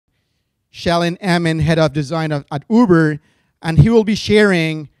Shalin Amin, head of design at Uber, and he will be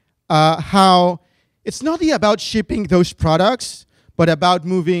sharing how it's not about shipping those products, but about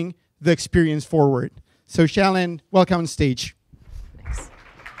moving the experience forward. So Shalin, welcome on stage. Thanks.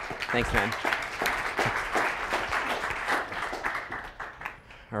 Thanks, man.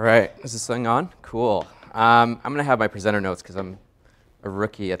 All right, is this thing on? Cool. I'm gonna have my presenter notes because I'm a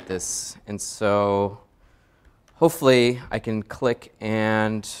rookie at this. And so hopefully I can click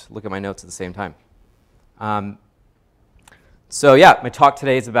and look at my notes at the same time. So yeah, my talk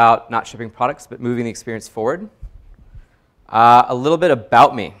today is about not shipping products, but moving the experience forward. A little bit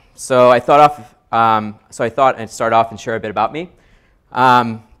about me. So I thought I'd start off and share a bit about me.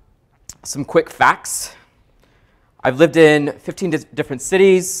 Some quick facts. I've lived in 15 different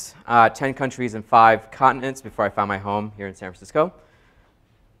cities, 10 countries, and 5 continents before I found my home here in San Francisco.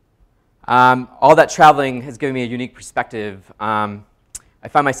 All that traveling has given me a unique perspective. I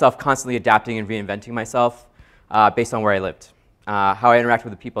find myself constantly adapting and reinventing myself based on where I lived. How I interacted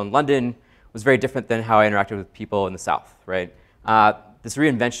with the people in London was very different than how I interacted with people in the South, right? This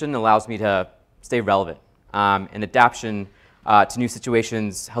reinvention allows me to stay relevant, and adaptation to new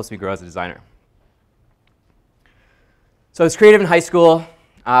situations helps me grow as a designer. So I was creative in high school,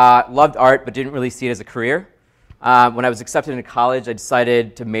 loved art, but didn't really see it as a career. When I was accepted into college, I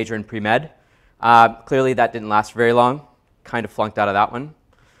decided to major in pre-med. Clearly, that didn't last very long. Kind of flunked out of that one.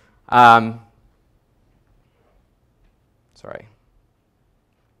 Sorry.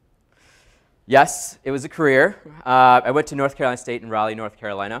 Yes, it was a career. I went to North Carolina State in Raleigh, North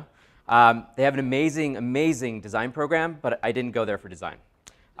Carolina. They have an amazing, amazing design program, but I didn't go there for design.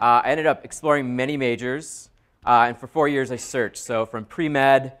 I ended up exploring many majors, and for 4 years I searched. So from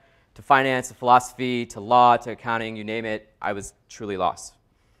pre-med to finance, to philosophy, to law, to accounting, you name it, I was truly lost.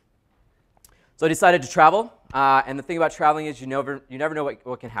 So I decided to travel, and the thing about traveling is you never know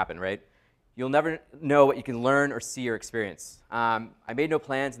what can happen, right? You'll never know what you can learn or see or experience. I made no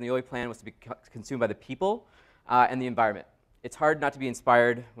plans, and the only plan was to be consumed by the people and the environment. It's hard not to be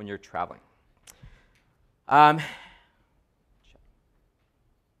inspired when you're traveling. Did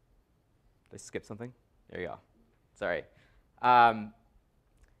I skip something? There you go. Sorry. And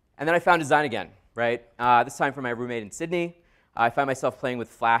then I found design again, right? This time for my roommate in Sydney. I found myself playing with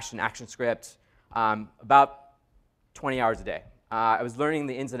Flash and ActionScript about 20 hours a day. I was learning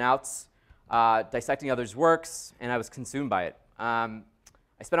the ins and outs, dissecting others' works, and I was consumed by it. I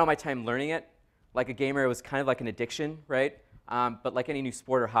spent all my time learning it. Like a gamer, it was kind of like an addiction, right? But like any new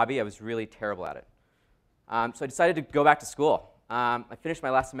sport or hobby, I was really terrible at it. So I decided to go back to school. I finished my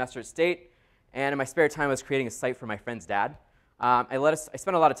last semester at State, and in my spare time, I was creating a site for my friend's dad. I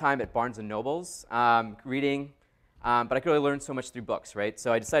spent a lot of time at Barnes & Noble's reading, but I could only learn so much through books, right?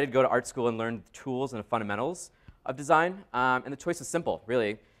 So I decided to go to art school and learn the tools and the fundamentals of design, and the choice was simple,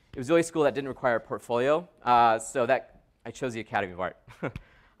 really. It was the only school that didn't require a portfolio, so that I chose the Academy of Art.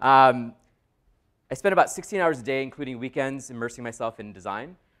 I spent about 16 hours a day, including weekends, immersing myself in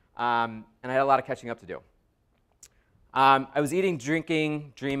design, and I had a lot of catching up to do. I was eating,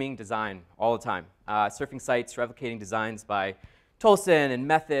 drinking, dreaming design all the time. Surfing sites, replicating designs by Tolson and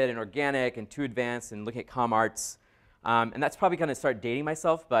Method and Organic and Too Advanced and looking at com arts. And that's probably going to start dating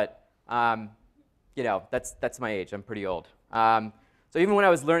myself, but you know, that's my age. I'm pretty old. So even when I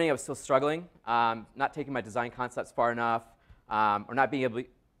was learning, I was still struggling, not taking my design concepts far enough, or not being able to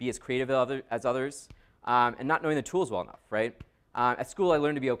be as creative as others, and not knowing the tools well enough, right? At school, I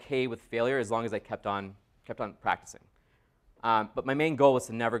learned to be okay with failure as long as I kept on practicing. But my main goal was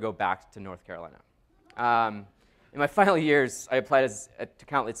to never go back to North Carolina. In my final years, I applied to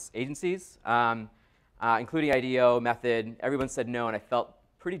countless agencies, including IDEO, Method. Everyone said no, and I felt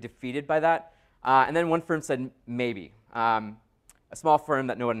pretty defeated by that. And then one firm said maybe, a small firm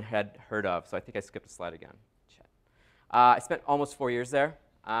that no one had heard of. So I think I skipped a slide again. I spent almost 4 years there,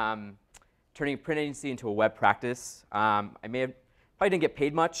 turning a print agency into a web practice. I probably didn't get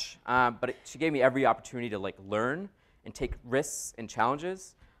paid much, but she gave me every opportunity to learn and take risks and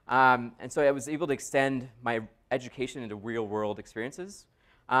challenges. And so I was able to extend my education into real-world experiences.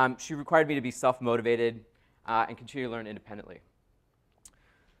 She required me to be self-motivated and continue to learn independently.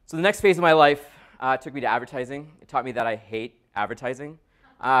 So the next phase of my life took me to advertising. It taught me that I hate advertising.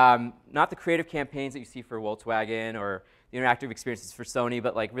 Not the creative campaigns that you see for Volkswagen or the interactive experiences for Sony,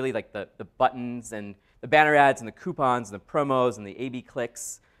 but really the buttons and the banner ads and the coupons and the promos and the A/B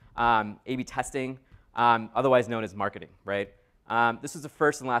clicks, A/B testing. Otherwise known as marketing, right? This was the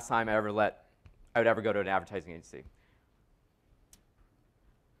first and last time I would ever go to an advertising agency.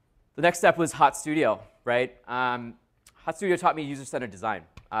 The next step was Hot Studio, right? Hot Studio taught me user-centered design,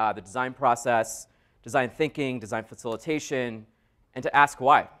 the design process, design thinking, design facilitation, and to ask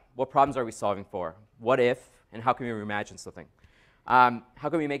why. What problems are we solving for? What if, and how can we reimagine something? How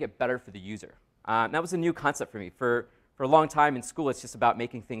can we make it better for the user? And that was a new concept for me. For a long time in school, it's just about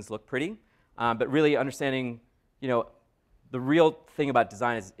making things look pretty, but really understanding, the real thing about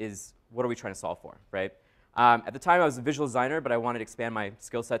design is what are we trying to solve for, right? At the time, I was a visual designer, but I wanted to expand my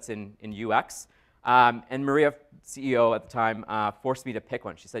skill sets in UX. And Maria, CEO at the time, forced me to pick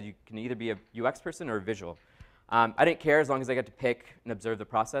one. She said, you can either be a UX person or a visual. I didn't care as long as I got to pick and observe the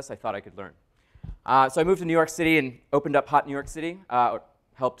process. I thought I could learn. So I moved to New York City and opened up Hot New York City,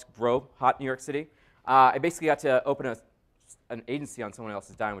 helped grow Hot New York City. I basically got to open an agency on someone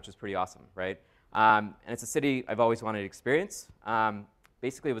else's dime, which was pretty awesome, right? And it's a city I've always wanted to experience.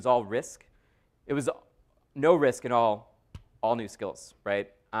 Basically, it was all risk. It was no risk and all new skills, right?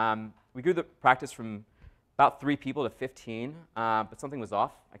 We grew the practice from about 3 people to 15, but something was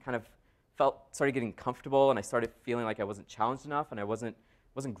off. I kind of started getting comfortable, and I started feeling like I wasn't challenged enough, and I wasn't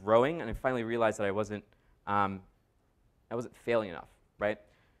growing, and I finally realized that I wasn't failing enough, right?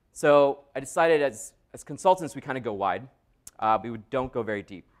 So I decided as consultants, we kind of go wide. We don't go very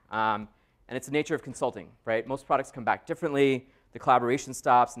deep. And it's the nature of consulting, right? Most products come back differently. The collaboration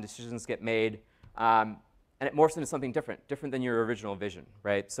stops and decisions get made. And it morphs into something different than your original vision,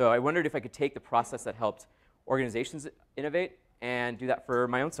 right? So I wondered if I could take the process that helped organizations innovate and do that for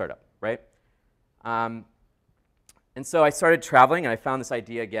my own startup, right? And so I started traveling, and I found this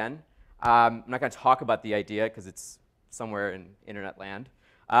idea again. I'm not going to talk about the idea because it's somewhere in internet land.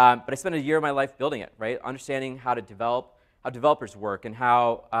 But I spent a year of my life building it, right? Understanding how to develop, how developers work, and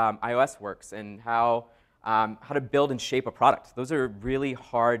how iOS works, and how to build and shape a product. Those are really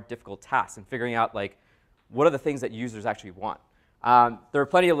hard, difficult tasks, and figuring out like what are the things that users actually want. There are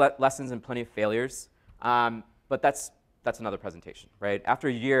plenty of lessons and plenty of failures, but that's another presentation, right? After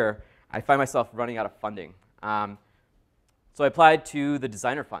a year, I find myself running out of funding. So I applied to the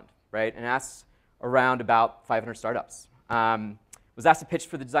Designer Fund, right, and asked around about 500 startups. Was asked to pitch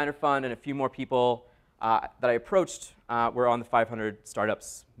for the Designer Fund, and a few more people that I approached were on the 500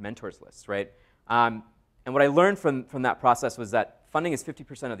 startups mentors list, right? And what I learned from that process was that funding is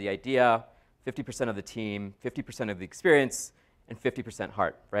 50% of the idea, 50% of the team, 50% of the experience, and 50%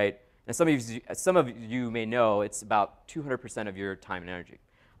 heart, right? And some of you may know it's about 200% of your time and energy.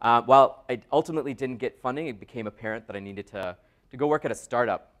 While I ultimately didn't get funding, it became apparent that I needed to go work at a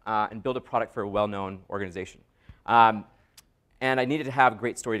startup and build a product for a well-known organization. And I needed to have a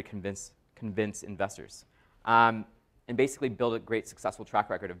great story to convince investors, and basically build a great successful track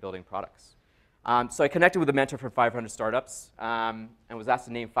record of building products. So I connected with a mentor for 500 startups and was asked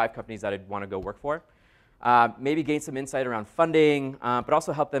to name 5 companies that I'd want to go work for. Maybe gain some insight around funding, but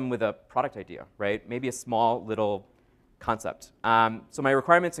also help them with a product idea, right? Maybe a small little concept. So my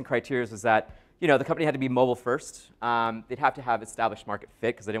requirements and criteria was that the company had to be mobile first. They'd have to have established market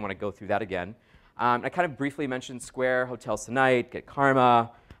fit because I didn't want to go through that again. I kind of briefly mentioned Square, Hotels Tonight, Get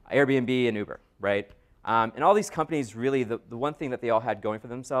Karma, Airbnb, and Uber, right? And all these companies really, the one thing that they all had going for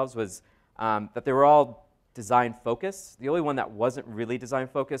themselves was that they were all design focused. The only one that wasn't really design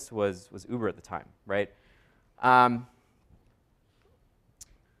focused was Uber at the time, right? So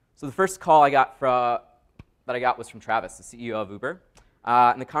the first call that I got was from Travis, the CEO of Uber.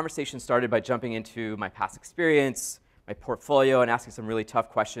 And the conversation started by jumping into my past experience, my portfolio, and asking some really tough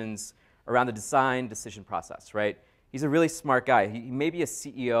questions around the design decision process, right? He's a really smart guy. He may be a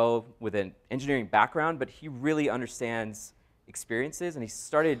CEO with an engineering background, but he really understands experiences, and he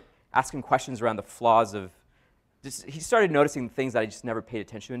started asking questions around the flaws of he started noticing things that I just never paid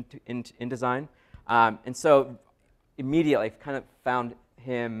attention to in design. And so immediately I kind of found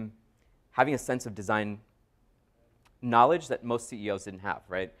him having a sense of design knowledge that most CEOs didn't have,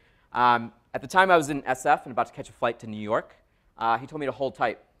 right? At the time I was in SF and about to catch a flight to New York. He told me to hold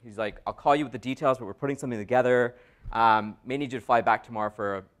tight. He's like, I'll call you with the details, but we're putting something together. May need you to fly back tomorrow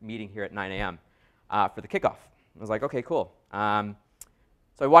for a meeting here at 9 a.m. For the kickoff. I was like, okay, cool.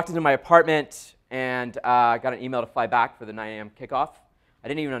 So I walked into my apartment and got an email to fly back for the 9 a.m. kickoff. I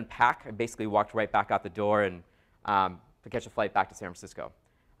didn't even unpack. I basically walked right back out the door and to catch a flight back to San Francisco.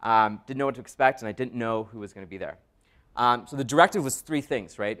 Didn't know what to expect, and I didn't know who was going to be there. So the directive was 3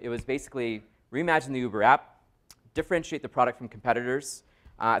 things, right? It was basically reimagine the Uber app, differentiate the product from competitors.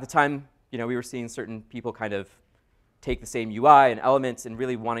 At the time, we were seeing certain people kind of take the same UI and elements and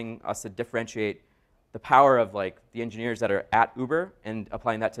really wanting us to differentiate the power of like the engineers that are at Uber and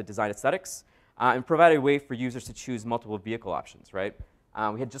applying that to design aesthetics, and provide a way for users to choose multiple vehicle options, right?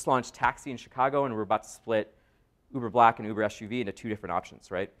 We had just launched Taxi in Chicago, and we were about to split Uber Black and Uber SUV into 2 different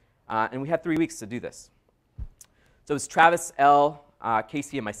options, right? And we had 3 weeks to do this. So it was Travis, L,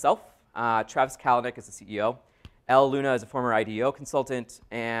 Casey, and myself. Travis Kalanick is the CEO. Luna is a former IDEO consultant,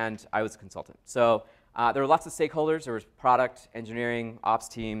 and I was a consultant. So there were lots of stakeholders. There was product, engineering, ops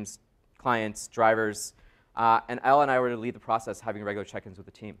teams, clients, drivers. And Elle and I were to lead the process, having regular check-ins with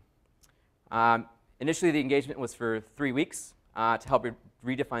the team. Initially, the engagement was for 3 weeks to help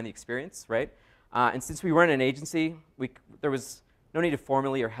redefine the experience, right? And since we weren't an agency, there was no need to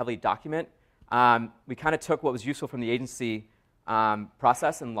formally or heavily document. We kind of took what was useful from the agency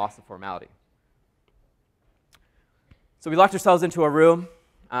process and lost the formality. So we locked ourselves into a room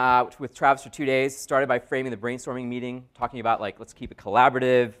with Travis for 2 days, started by framing the brainstorming meeting, talking about, like, let's keep it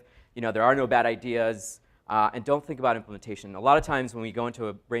collaborative, there are no bad ideas, and don't think about implementation. A lot of times when we go into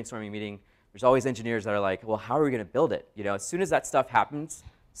a brainstorming meeting, there's always engineers that are like, well, how are we going to build it? As soon as that stuff happens,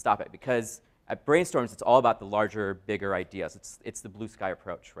 stop it, because at brainstorms, it's all about the larger, bigger ideas. It's the blue sky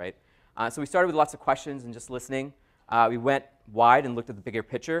approach, right? So we started with lots of questions and just listening. We went wide and looked at the bigger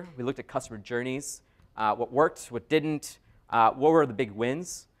picture. We looked at customer journeys, what worked, what didn't, what were the big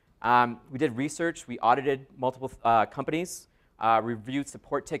wins. We did research. We audited multiple companies, reviewed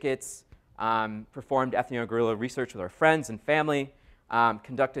support tickets, performed ethno-guerrilla research with our friends and family,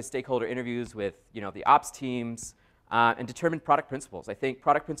 conducted stakeholder interviews with the ops teams, and determined product principles. I think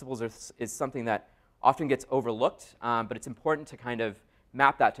product principles is something that often gets overlooked, but it's important to kind of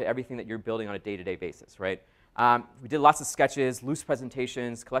map that to everything that you're building on a day-to-day basis, right? We did lots of sketches, loose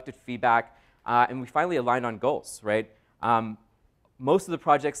presentations, collected feedback, and we finally aligned on goals, right? Most of the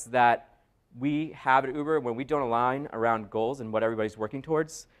projects that we have at Uber, when we don't align around goals and what everybody's working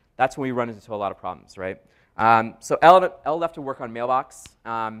towards, that's when we run into a lot of problems, right? So Elle left to work on Mailbox,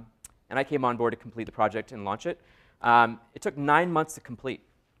 and I came on board to complete the project and launch it. It took 9 months to complete,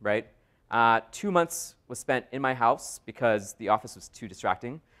 right? 2 months was spent in my house because the office was too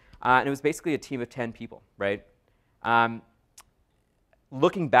distracting. And it was basically a team of 10 people, right?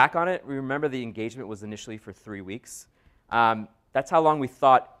 Looking back on it, we remember the engagement was initially for 3 weeks. That's how long we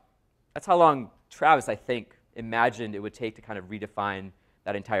thought, that's how long Travis, I think, imagined it would take to kind of redefine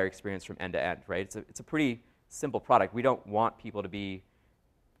that entire experience from end to end, right? It's a pretty simple product. We don't want people to be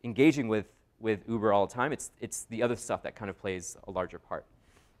engaging with Uber all the time. It's the other stuff that kind of plays a larger part.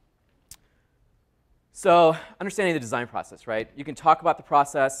 So understanding the design process, right? You can talk about the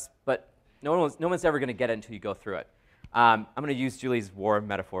process, but no one's ever going to get it until you go through it. I'm going to use Julie's war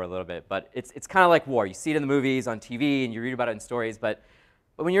metaphor a little bit, but it's kind of like war. You see it in the movies, on TV, and you read about it in stories, but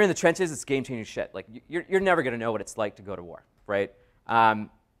when you're in the trenches, it's game-changing shit. Like, you're never going to know what it's like to go to war, right? And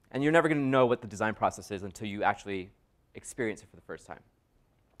you're never going to know what the design process is until you actually experience it for the first time.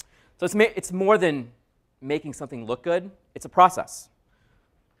 So it's more than making something look good. It's a process.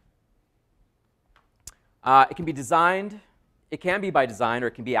 It can be designed. It can be by design, or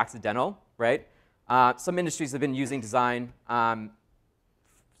it can be accidental, right? Some industries have been using design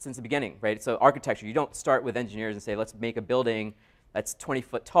since the beginning, right? So architecture, you don't start with engineers and say, let's make a building that's 20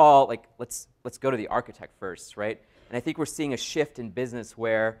 foot tall. Like, let's go to the architect first, right? And I think we're seeing a shift in business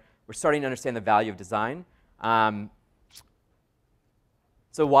where we're starting to understand the value of design.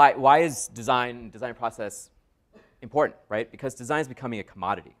 So why is design process important, right? Because design is becoming a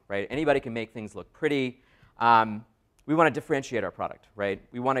commodity, right? Anybody can make things look pretty. We want to differentiate our product, right?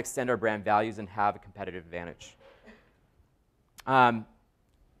 We want to extend our brand values and have a competitive advantage. I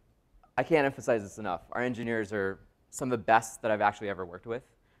can't emphasize this enough. Our engineers are some of the best that I've actually ever worked with.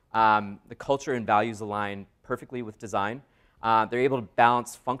 The culture and values align perfectly with design. They're able to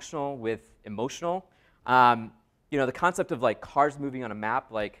balance functional with emotional. The concept of like cars moving on a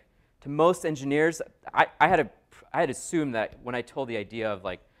map, like to most engineers, I had assumed that when I told the idea of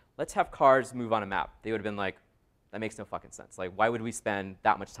like, let's have cars move on a map, they would have been like, that makes no fucking sense. Like, why would we spend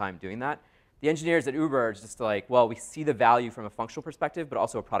that much time doing that? The engineers at Uber are just like, well, we see the value from a functional perspective, but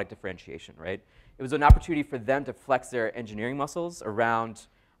also a product differentiation, right? It was an opportunity for them to flex their engineering muscles around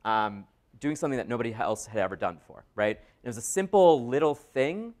doing something that nobody else had ever done before, right? It was a simple little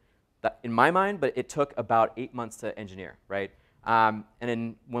thing that, in my mind, but it took about 8 months to engineer, right? And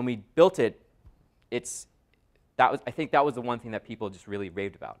then when we built it, I think that was the one thing that people just really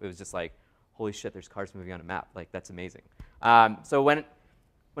raved about. It was just like, holy shit, there's cars moving on a map. Like, that's amazing. So when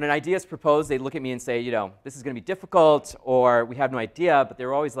an idea is proposed, they look at me and say, this is going to be difficult, or we have no idea, but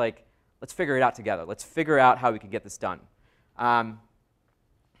they're always like, let's figure it out together. Let's figure out how we can get this done.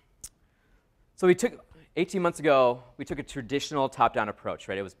 So 18 months ago, we took a traditional top-down approach,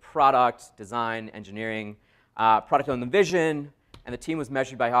 right? It was product, design, engineering, product owned the vision, and the team was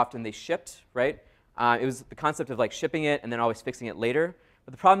measured by how often they shipped, right? It was the concept of like shipping it and then always fixing it later.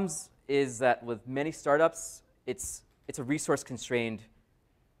 But the problems is that with many startups, it's a resource-constrained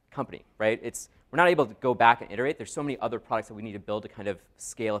company, right? We're not able to go back and iterate. There's so many other products that we need to build to kind of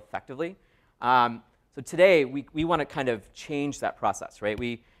scale effectively. So today, we want to kind of change that process, right?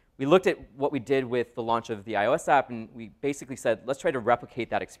 We looked at what we did with the launch of the iOS app, and we basically said, let's try to replicate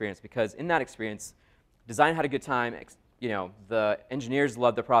that experience, because in that experience, design had a good time. The engineers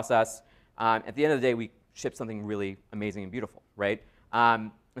loved the process. At the end of the day, we shipped something really amazing and beautiful, right?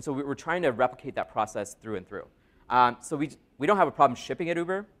 And so we're trying to replicate that process through and through. So we don't have a problem shipping at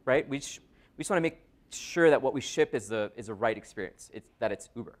Uber, right? We just want to make sure that what we ship is a right experience, that it's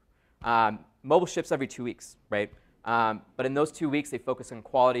Uber. Mobile ships every 2 weeks, right? But in those 2 weeks, they focus on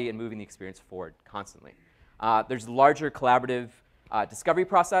quality and moving the experience forward constantly. There's a larger collaborative discovery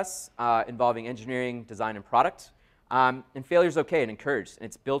process involving engineering, design, and product. And failure is OK and encouraged, and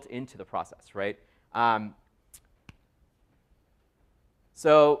it's built into the process, right?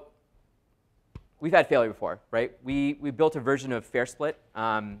 So we've had failure before, right? We built a version of FairSplit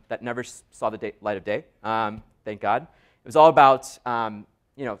that never saw the light of day, thank God. It was all about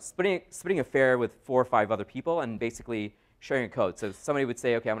splitting a fare with 4 or 5 other people and basically sharing a code. So somebody would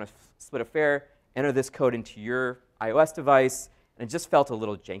say, OK, I'm going to split a fare, enter this code into your iOS device, and it just felt a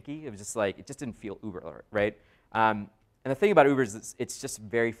little janky. It was just like, it just didn't feel Uber, right? And the thing about Uber is it's just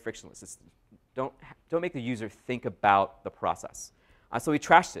very frictionless. Don't make the user think about the process. So we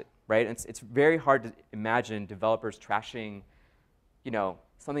trashed it, right? And it's very hard to imagine developers trashing,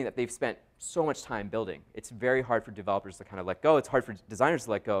 something that they've spent so much time building. It's very hard for developers to kind of let go. It's hard for designers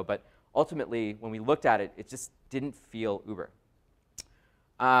to let go. But ultimately, when we looked at it, it just didn't feel Uber.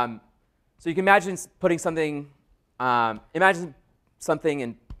 So you can imagine putting something. Sorry,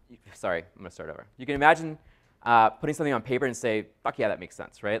 I'm going to start over. You can imagine putting something on paper and say, fuck yeah, that makes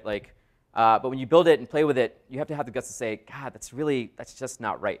sense, right? But when you build it and play with it, you have to have the guts to say, God, that's just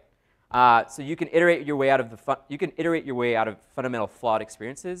not right. So you can iterate your way out of fundamental flawed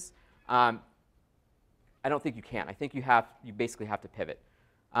experiences. I don't think you can. I think you basically have to pivot.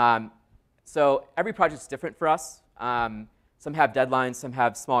 So every project is different for us. Some have deadlines, some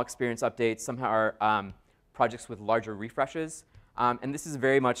have small experience updates, some are projects with larger refreshes. And this is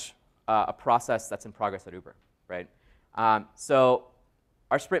very much a process that's in progress at Uber, right? So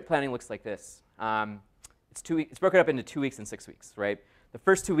our sprint planning looks like this. It's broken up into 2 weeks and 6 weeks, right? The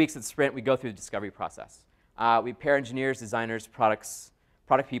first 2 weeks of the sprint, we go through the discovery process. We pair engineers, designers, product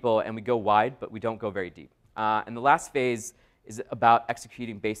people, and we go wide, but we don't go very deep. And the last phase is about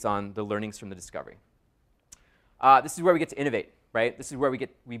executing based on the learnings from the discovery. This is where we get to innovate, right? This is where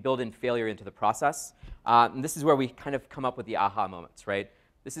we build in failure into the process. And this is where we kind of come up with the aha moments, right?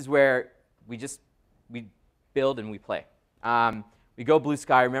 This is where we build and we play. We go blue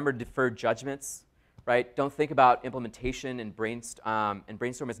sky. Remember deferred judgments, right? Don't think about implementation and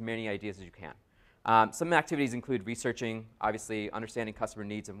brainstorm as many ideas as you can. Some activities include researching, obviously understanding customer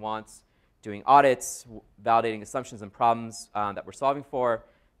needs and wants, doing audits, validating assumptions and problems that we're solving for,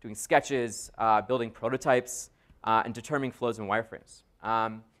 doing sketches, building prototypes, and determining flows and wireframes.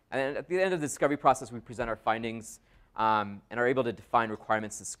 And then at the end of the discovery process, we present our findings and are able to define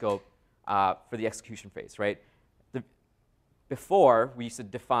requirements and scope for the execution phase, right? Before, we used to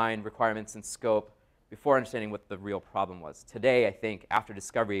define requirements and scope before understanding what the real problem was. Today, I think, after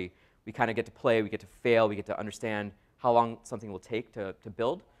discovery, we kind of get to play, we get to fail, we get to understand how long something will take to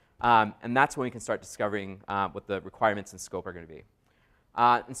build. And that's when we can start discovering what the requirements and scope are going to be.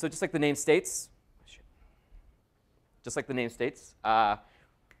 And so just like the name states,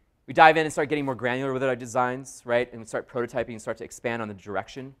 we dive in and start getting more granular with our designs, right? And we start prototyping and start to expand on the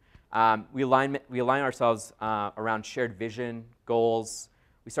direction. We align ourselves around shared vision, goals.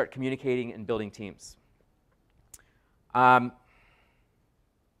 We start communicating and building teams. I'm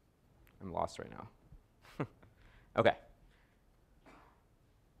lost right now. OK.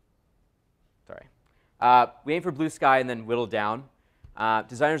 Sorry. We aim for blue sky and then whittle down.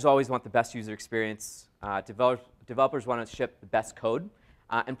 Designers always want the best user experience. Developers want to ship the best code.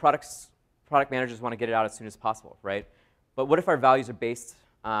 And product managers want to get it out as soon as possible, right? But what if our values are based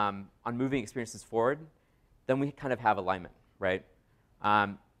on moving experiences forward? Then we kind of have alignment, right?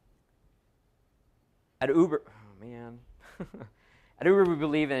 At Uber, oh man. At Uber, we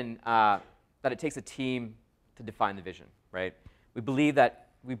believe in that it takes a team to define the vision, right? We believe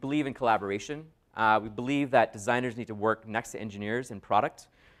in collaboration. We believe that designers need to work next to engineers and product.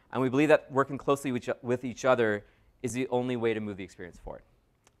 And we believe that working closely with each other is the only way to move the experience forward.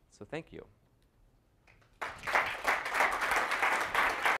 So thank you.